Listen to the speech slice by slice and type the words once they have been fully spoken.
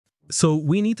So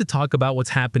we need to talk about what's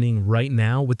happening right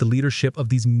now with the leadership of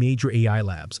these major AI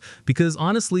labs. Because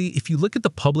honestly, if you look at the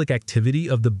public activity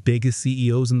of the biggest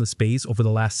CEOs in the space over the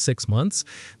last 6 months,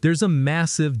 there's a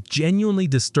massive, genuinely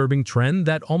disturbing trend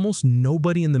that almost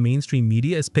nobody in the mainstream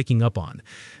media is picking up on.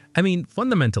 I mean,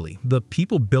 fundamentally, the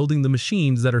people building the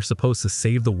machines that are supposed to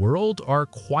save the world are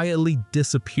quietly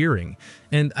disappearing.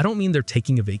 And I don't mean they're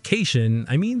taking a vacation,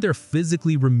 I mean they're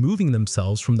physically removing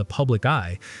themselves from the public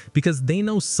eye because they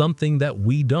know something that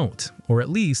we don't, or at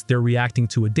least they're reacting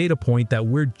to a data point that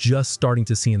we're just starting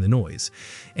to see in the noise.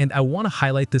 And I want to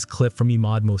highlight this clip from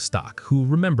Imad Mostak, who,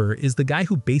 remember, is the guy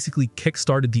who basically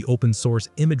kickstarted the open source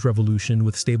image revolution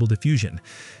with Stable Diffusion,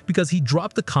 because he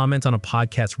dropped the comment on a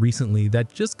podcast recently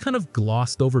that just kind of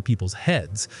glossed over people's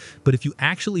heads. But if you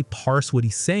actually parse what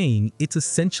he's saying, it's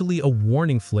essentially a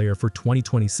warning flare for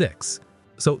 2026.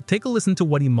 So take a listen to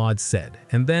what Imad said,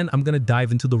 and then I'm going to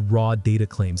dive into the raw data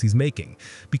claims he's making.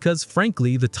 Because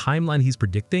frankly, the timeline he's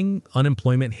predicting,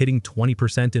 unemployment hitting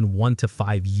 20% in 1 to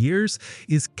 5 years,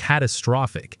 is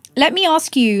catastrophic. Let me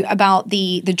ask you about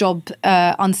the job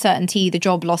uncertainty, the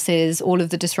job losses, all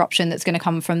of the disruption that's going to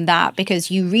come from that,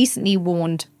 because you recently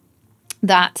warned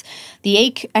that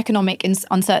the economic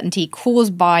uncertainty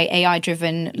caused by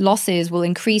AI-driven losses will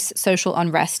increase social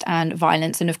unrest and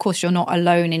violence. And of course, you're not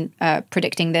alone in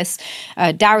predicting this.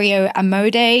 Dario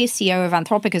Amodei, CEO of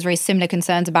Anthropic, has raised similar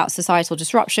concerns about societal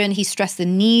disruption. He stressed the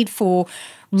need for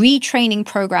retraining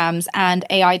programs and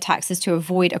AI taxes to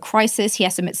avoid a crisis. He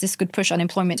estimates this could push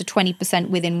unemployment to 20%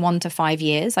 within 1 to 5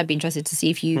 years. I'd be interested to see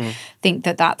if you think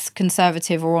that that's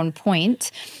conservative or on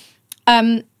point.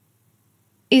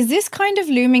 Is this kind of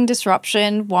looming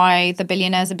disruption why the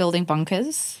billionaires are building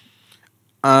bunkers?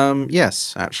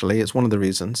 Yes, actually. It's one of the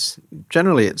reasons.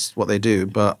 Generally, it's what they do,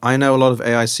 but I know a lot of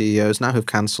AI CEOs now who've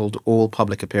cancelled all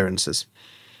public appearances,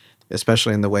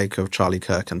 especially in the wake of Charlie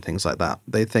Kirk and things like that.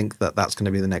 They think that that's going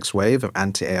to be the next wave of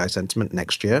anti-AI sentiment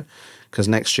next year, because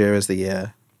next year is the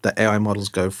year that AI models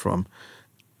go from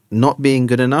not being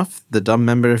good enough, the dumb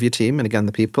member of your team, and again,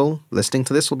 the people listening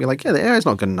to this will be like, yeah, the AI is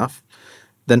not good enough.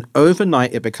 Then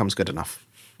overnight, it becomes good enough.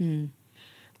 And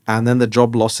then the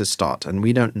job losses start, and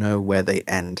we don't know where they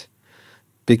end,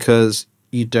 because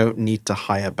you don't need to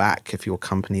hire back if your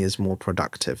company is more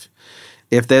productive.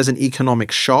 If there's an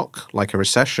economic shock, like a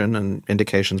recession, and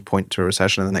indications point to a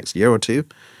recession in the next year or two,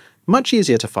 much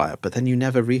easier to fire, but then you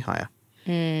never rehire.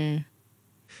 And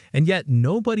yet,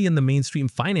 nobody in the mainstream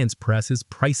finance press is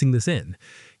pricing this in.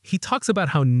 He talks about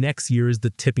how next year is the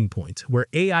tipping point, where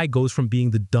AI goes from being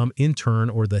the dumb intern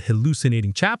or the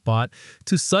hallucinating chatbot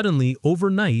to suddenly,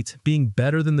 overnight, being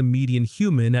better than the median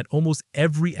human at almost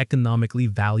every economically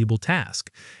valuable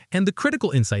task. And the critical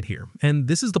insight here, and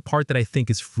this is the part that I think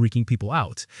is freaking people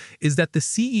out, is that the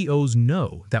CEOs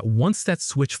know that once that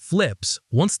switch flips,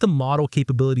 once the model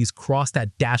capabilities cross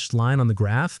that dashed line on the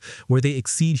graph where they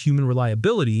exceed human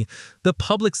reliability, the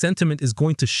public sentiment is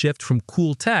going to shift from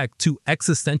cool tech to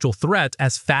existential threat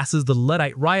as fast as the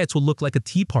Luddite riots will look like a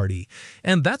tea party.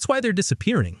 And that's why they're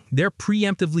disappearing. They're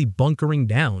preemptively bunkering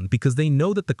down because they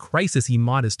know that the crisis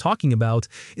Imad is talking about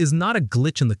is not a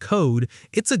glitch in the code,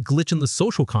 it's a glitch in the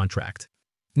social contract.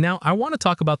 Now, I want to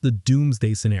talk about the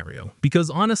doomsday scenario, because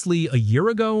honestly, a year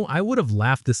ago, I would have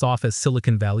laughed this off as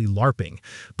Silicon Valley LARPing,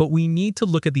 but we need to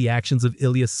look at the actions of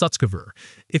Ilya Sutskever.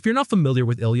 If you're not familiar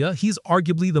with Ilya, he's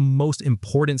arguably the most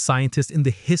important scientist in the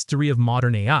history of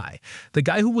modern AI, the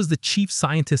guy who was the chief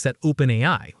scientist at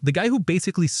OpenAI, the guy who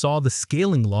basically saw the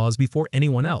scaling laws before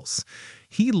anyone else.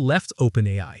 He left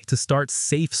OpenAI to start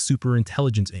Safe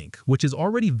Superintelligence Inc., which is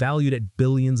already valued at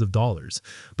billions of dollars.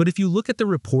 But if you look at the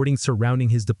reporting surrounding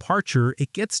his departure,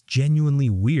 it gets genuinely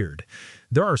weird.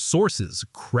 There are sources,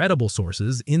 credible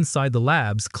sources, inside the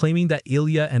labs claiming that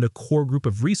Ilya and a core group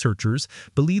of researchers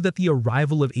believe that the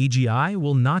arrival of AGI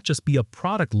will not just be a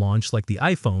product launch like the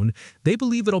iPhone, they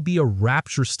believe it'll be a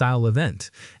rapture-style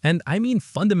event. And I mean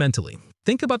fundamentally.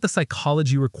 Think about the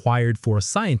psychology required for a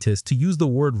scientist to use the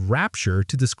word rapture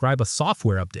to describe a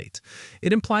software update.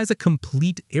 It implies a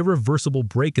complete, irreversible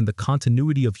break in the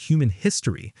continuity of human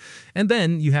history. And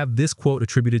then you have this quote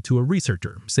attributed to a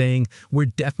researcher saying, "We're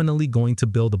definitely going to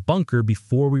build a bunker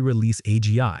before we release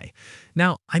AGI."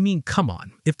 Now, I mean, come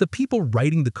on. If the people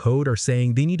writing the code are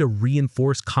saying they need a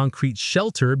reinforced concrete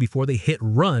shelter before they hit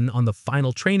run on the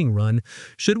final training run,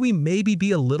 should we maybe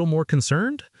be a little more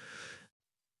concerned?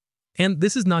 And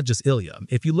this is not just Ilya.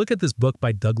 If you look at this book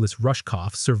by Douglas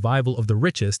Rushkoff, Survival of the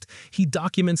Richest, he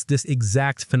documents this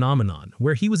exact phenomenon,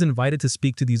 where he was invited to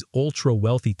speak to these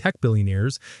ultra-wealthy tech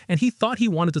billionaires, and he thought he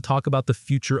wanted to talk about the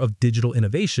future of digital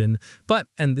innovation, but,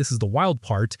 and this is the wild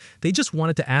part, they just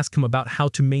wanted to ask him about how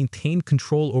to maintain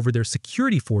control over their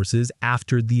security forces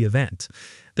after the event.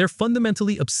 They're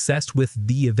fundamentally obsessed with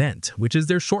the event, which is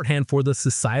their shorthand for the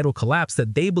societal collapse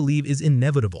that they believe is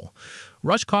inevitable.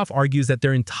 Rushkoff argues that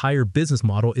their entire business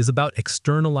model is about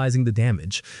externalizing the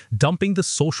damage, dumping the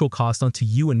social cost onto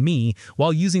you and me,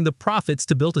 while using the profits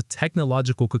to build a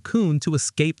technological cocoon to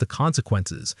escape the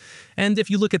consequences. And if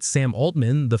you look at Sam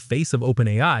Altman, the face of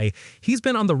OpenAI, he's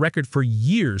been on the record for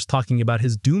years talking about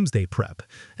his doomsday prep.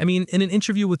 I mean, in an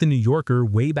interview with The New Yorker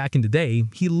way back in the day,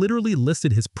 he literally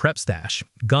listed his prep stash: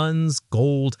 guns,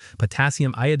 gold,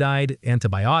 potassium iodide,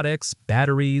 antibiotics,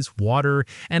 batteries, water,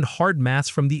 and hard mass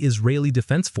from the Israeli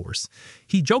Defense Force.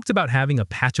 He joked about having a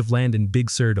patch of land in Big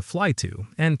Sur to fly to,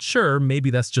 and sure, maybe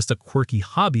that's just a quirky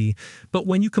hobby, but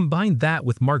when you combine that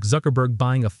with Mark Zuckerberg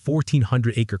buying a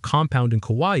 1,400-acre compound in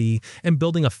Kauai and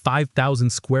building a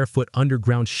 5,000-square-foot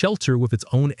underground shelter with its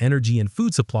own energy and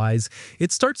food supplies,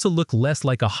 it starts to look less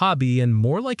like a hobby and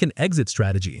more like an exit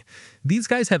strategy. These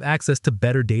guys have access to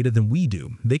better data than we do.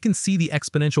 They can see the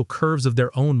exponential curves of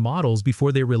their own models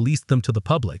before they release them to the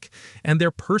public, and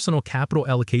their personal capital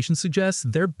allocation suggests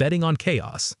they're betting on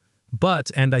chaos.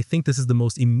 But, and I think this is the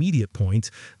most immediate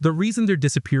point, the reason they're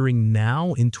disappearing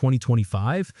now in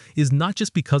 2025 is not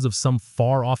just because of some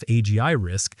far-off AGI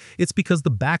risk, it's because the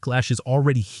backlash is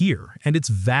already here, and it's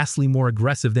vastly more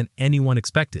aggressive than anyone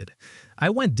expected. I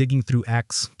went digging through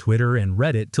X, Twitter, and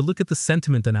Reddit to look at the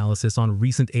sentiment analysis on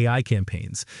recent AI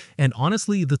campaigns, and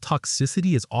honestly, the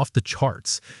toxicity is off the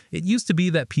charts. It used to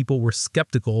be that people were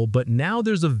skeptical, but now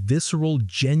there's a visceral,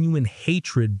 genuine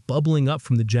hatred bubbling up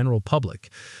from the general public.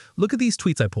 Look at these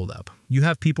tweets I pulled up. You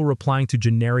have people replying to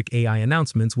generic AI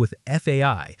announcements with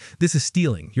FAI. This is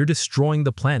stealing. You're destroying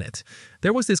the planet.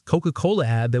 There was this Coca-Cola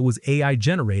ad that was AI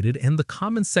generated, and the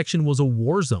comments section was a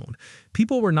war zone.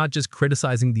 People were not just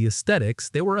criticizing the aesthetics,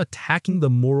 they were attacking the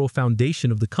moral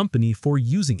foundation of the company for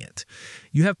using it.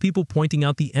 You have people pointing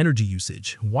out the energy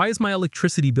usage. Why is my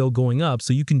electricity bill going up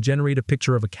so you can generate a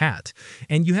picture of a cat?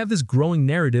 And you have this growing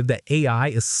narrative that AI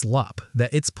is slop,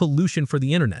 that it's pollution for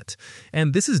the internet.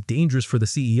 And this is dangerous for the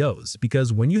CEOs,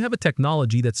 because when you have a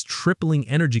technology that's tripling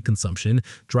energy consumption,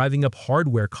 driving up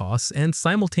hardware costs, and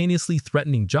simultaneously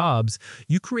threatening jobs,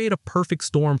 you create a perfect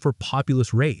storm for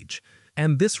populist rage.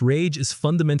 And this rage is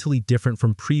fundamentally different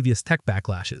from previous tech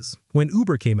backlashes. When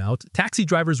Uber came out, taxi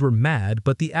drivers were mad,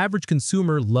 but the average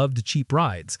consumer loved cheap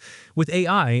rides. With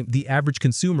AI, the average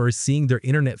consumer is seeing their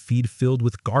internet feed filled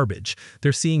with garbage.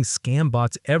 They're seeing scam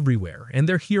bots everywhere, and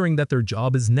they're hearing that their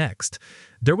job is next.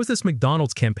 There was this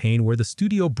McDonald's campaign where the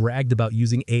studio bragged about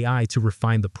using AI to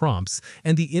refine the prompts,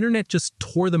 and the internet just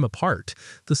tore them apart.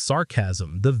 The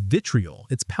sarcasm, the vitriol,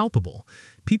 it's palpable.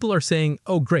 People are saying,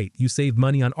 oh great, you save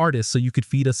money on artists so you could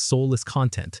feed us soulless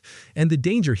content. And the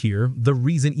danger here, the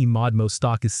reason Emodmo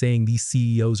stock is saying these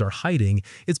CEOs are hiding,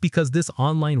 is because this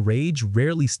online rage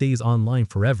rarely stays online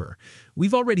forever.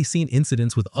 We've already seen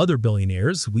incidents with other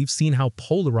billionaires. We've seen how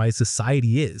polarized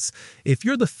society is. If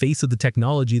you're the face of the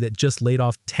technology that just laid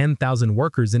off 10,000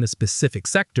 workers in a specific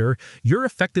sector, you're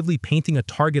effectively painting a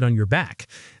target on your back.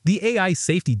 The AI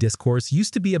safety discourse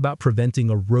used to be about preventing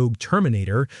a rogue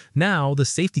Terminator. Now, the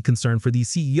safety concern for these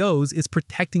CEOs is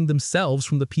protecting themselves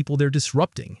from the people they're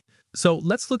disrupting. So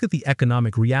let's look at the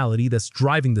economic reality that's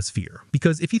driving this fear.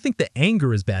 Because if you think the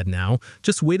anger is bad now,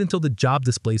 just wait until the job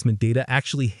displacement data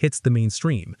actually hits the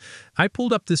mainstream. I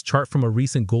pulled up this chart from a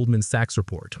recent Goldman Sachs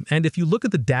report, and if you look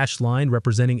at the dashed line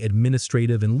representing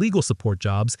administrative and legal support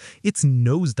jobs, it's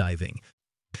nosediving.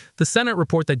 The Senate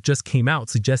report that just came out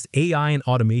suggests AI and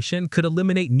automation could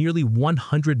eliminate nearly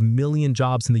 100 million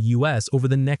jobs in the US over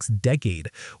the next decade.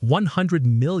 100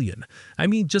 million. I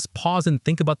mean, just pause and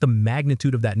think about the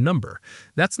magnitude of that number.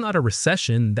 That's not a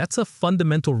recession, that's a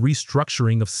fundamental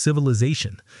restructuring of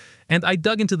civilization. And I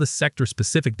dug into the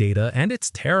sector-specific data, and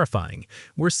it's terrifying.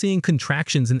 We're seeing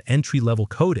contractions in entry-level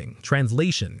coding,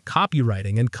 translation,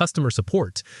 copywriting, and customer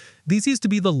support. These used to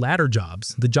be the ladder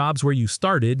jobs, the jobs where you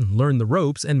started, learned the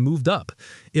ropes, and moved up.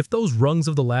 If those rungs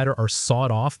of the ladder are sawed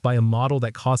off by a model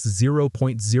that costs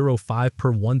 0.05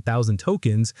 per 1,000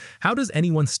 tokens, how does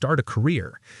anyone start a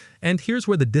career? And here's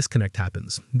where the disconnect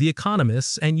happens. The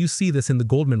economists, and you see this in the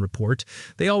Goldman report,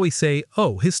 they always say,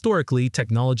 oh, historically,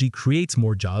 technology creates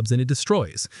more jobs than it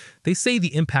destroys. They say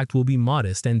the impact will be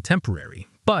modest and temporary.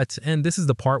 But, and this is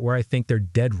the part where I think they're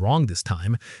dead wrong this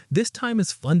time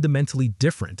is fundamentally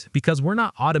different because we're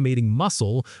not automating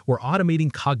muscle, we're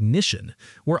automating cognition.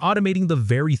 We're automating the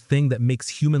very thing that makes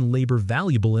human labor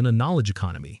valuable in a knowledge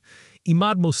economy.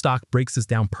 Imad Mostak breaks this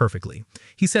down perfectly.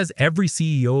 He says every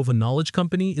CEO of a knowledge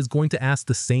company is going to ask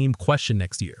the same question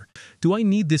next year. Do I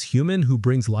need this human who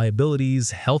brings liabilities,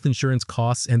 health insurance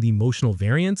costs, and the emotional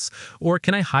variance? Or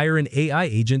can I hire an AI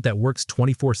agent that works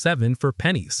 24/7 for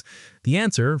pennies? The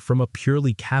answer, from a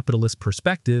purely capitalist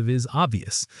perspective, is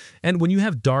obvious. And when you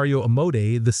have Dario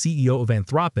Amodei, the CEO of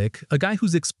Anthropic, a guy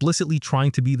who's explicitly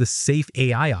trying to be the safe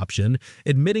AI option,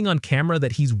 admitting on camera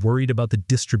that he's worried about the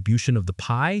distribution of the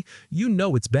pie, you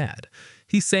know it's bad.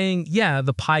 He's saying, yeah,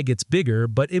 the pie gets bigger,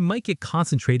 but it might get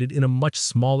concentrated in a much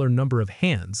smaller number of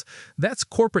hands. That's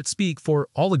corporate speak for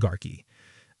oligarchy.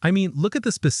 I mean, look at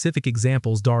the specific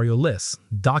examples Dario lists: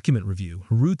 document review,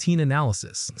 routine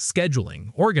analysis, scheduling,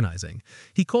 organizing.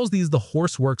 He calls these the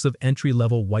horseworks of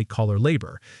entry-level white-collar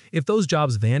labor. If those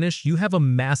jobs vanish, you have a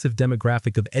massive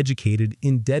demographic of educated,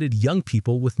 indebted young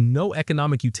people with no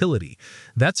economic utility.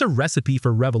 That's a recipe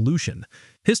for revolution.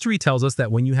 History tells us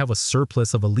that when you have a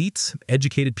surplus of elites,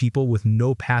 educated people with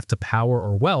no path to power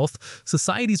or wealth,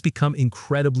 societies become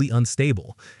incredibly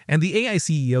unstable. And the AI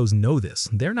CEOs know this.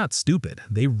 They're not stupid.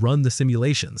 They run the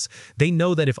simulations. They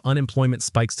know that if unemployment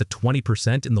spikes to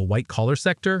 20% in the white-collar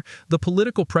sector, the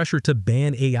political pressure to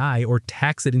ban AI or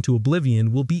tax it into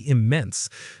oblivion will be immense.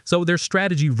 So their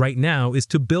strategy right now is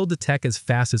to build the tech as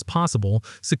fast as possible,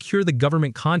 secure the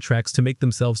government contracts to make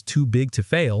themselves too big to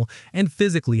fail, and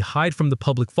physically hide from the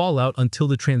public fallout until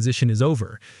the transition is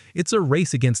over. It's a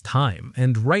race against time,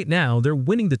 and right now they're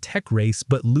winning the tech race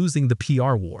but losing the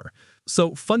PR war.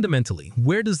 So fundamentally,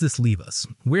 where does this leave us?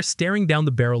 We're staring down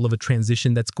the barrel of a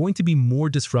transition that's going to be more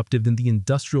disruptive than the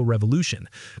Industrial Revolution,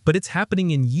 but it's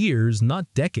happening in years,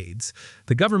 not decades.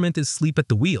 The government is asleep at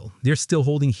the wheel. They're still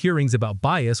holding hearings about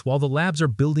bias while the labs are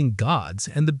building gods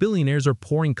and the billionaires are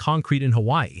pouring concrete in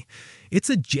Hawaii. It's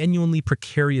a genuinely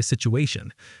precarious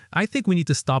situation. I think we need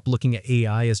to stop looking at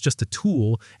AI as just a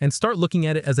tool and start looking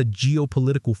at it as a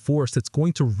geopolitical force that's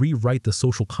going to rewrite the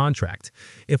social contract.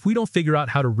 If we don't figure out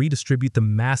how to redistribute the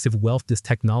massive wealth this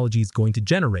technology is going to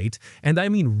generate, and I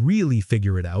mean really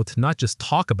figure it out, not just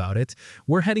talk about it,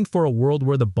 we're heading for a world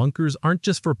where the bunkers aren't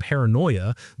just for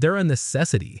paranoia, they're a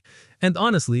necessity. And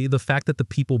honestly, the fact that the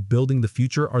people building the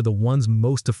future are the ones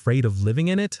most afraid of living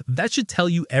in it, that should tell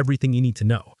you everything you need to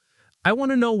know. I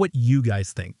want to know what you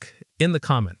guys think in the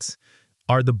comments.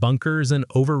 Are the bunkers an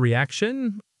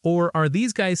overreaction? Or are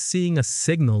these guys seeing a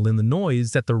signal in the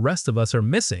noise that the rest of us are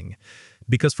missing?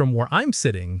 Because from where I'm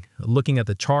sitting, looking at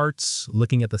the charts,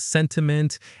 looking at the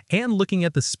sentiment, and looking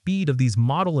at the speed of these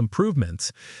model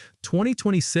improvements,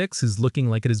 2026 is looking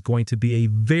like it is going to be a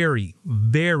very,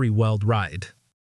 very wild ride.